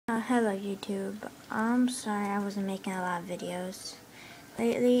Hello YouTube. I'm sorry I wasn't making a lot of videos.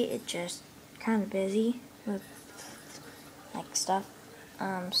 Lately, it's just kind of busy with, like, stuff.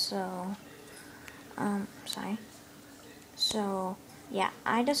 Sorry. So, yeah,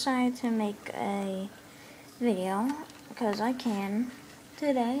 I decided to make a video, because I can,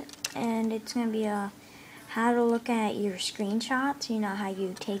 today. And it's going to be how to look at your screenshots. You know how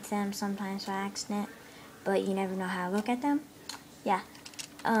you take them sometimes by accident, but you never know how to look at them? Yeah.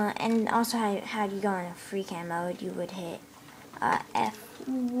 And also how do you go in free cam mode? You would hit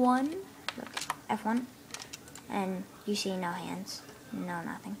F1, F1, and you see no hands, no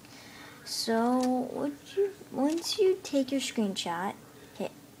nothing. So once you take your screenshot,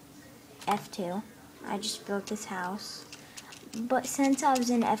 hit F2. I just built this house, but since I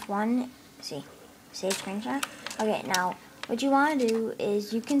was in F1, see, save screenshot. Okay, now what you want to do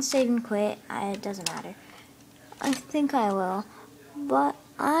is you can save and quit. It doesn't matter. I think I will, but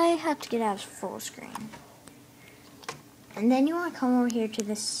I have to get out of full screen. And then you want to come over here to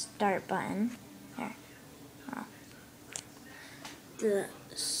the start button. There. Oh. The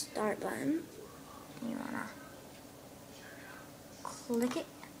start button. You want to click it.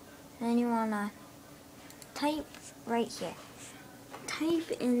 And then you want to type right here.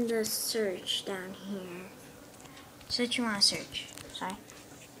 Type in the search down here. So what you want to search. Sorry.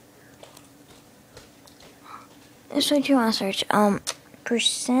 That's what you want to search.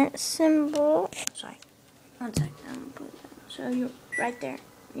 Percent symbol. Sorry. One second. So you're right there.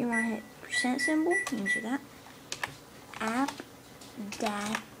 You want to hit percent symbol. You can do that. App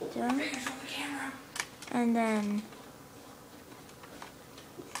data. And then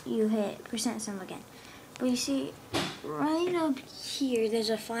you hit percent symbol again. But you see, right up here, there's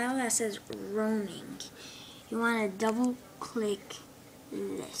a file that says roaming. You want to double click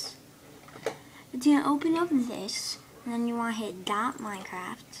this. It's going to open up this, and then you want to hit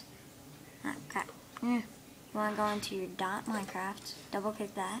 .minecraft. Ah, crap. You want to go into your .minecraft, double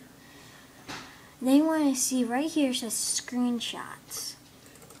click that. Then you want to see right here it says screenshots.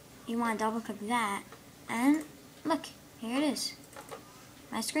 You want to double click that, and look, here it is.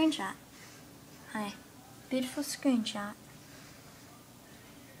 My screenshot. My beautiful screenshot.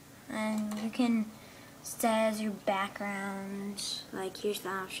 And you can set as your background, like here's the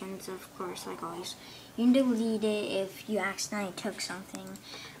options, of course, like always. You can delete it if you accidentally took something,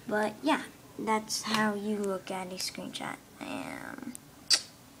 but yeah, that's how you look at a screenshot.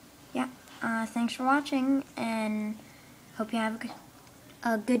 Yeah, thanks for watching, and hope you have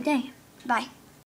a good day. Bye.